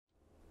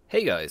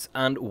Hey guys,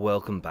 and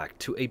welcome back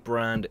to a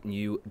brand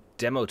new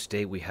demo.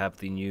 Today we have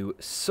the new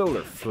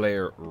Solar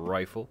Flare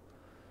rifle,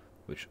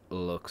 which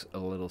looks a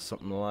little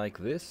something like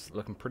this.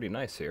 Looking pretty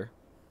nice here.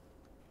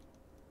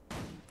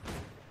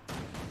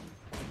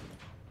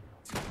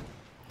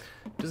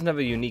 Doesn't have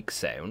a unique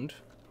sound,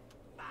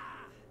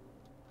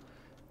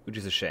 which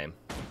is a shame.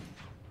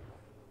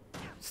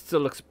 Still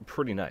looks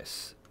pretty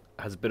nice.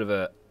 Has a bit of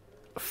a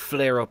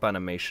flare-up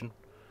animation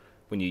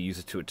when you use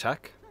it to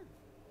attack.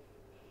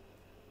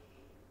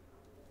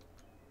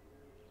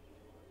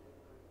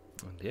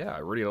 Yeah, I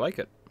really like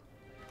it.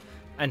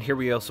 And here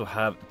we also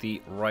have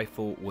the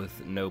rifle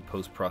with no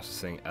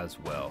post-processing as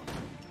well.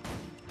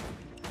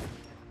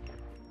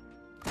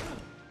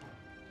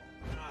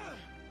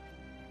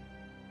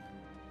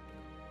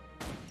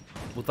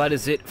 Well, that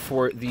is it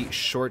for the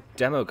short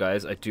demo,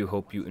 guys. I do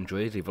hope you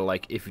enjoyed it. Leave a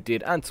like if you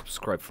did, and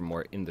subscribe for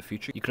more in the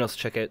future. You can also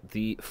check out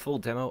the full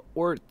demo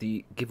or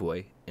the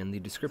giveaway in the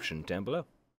description down below.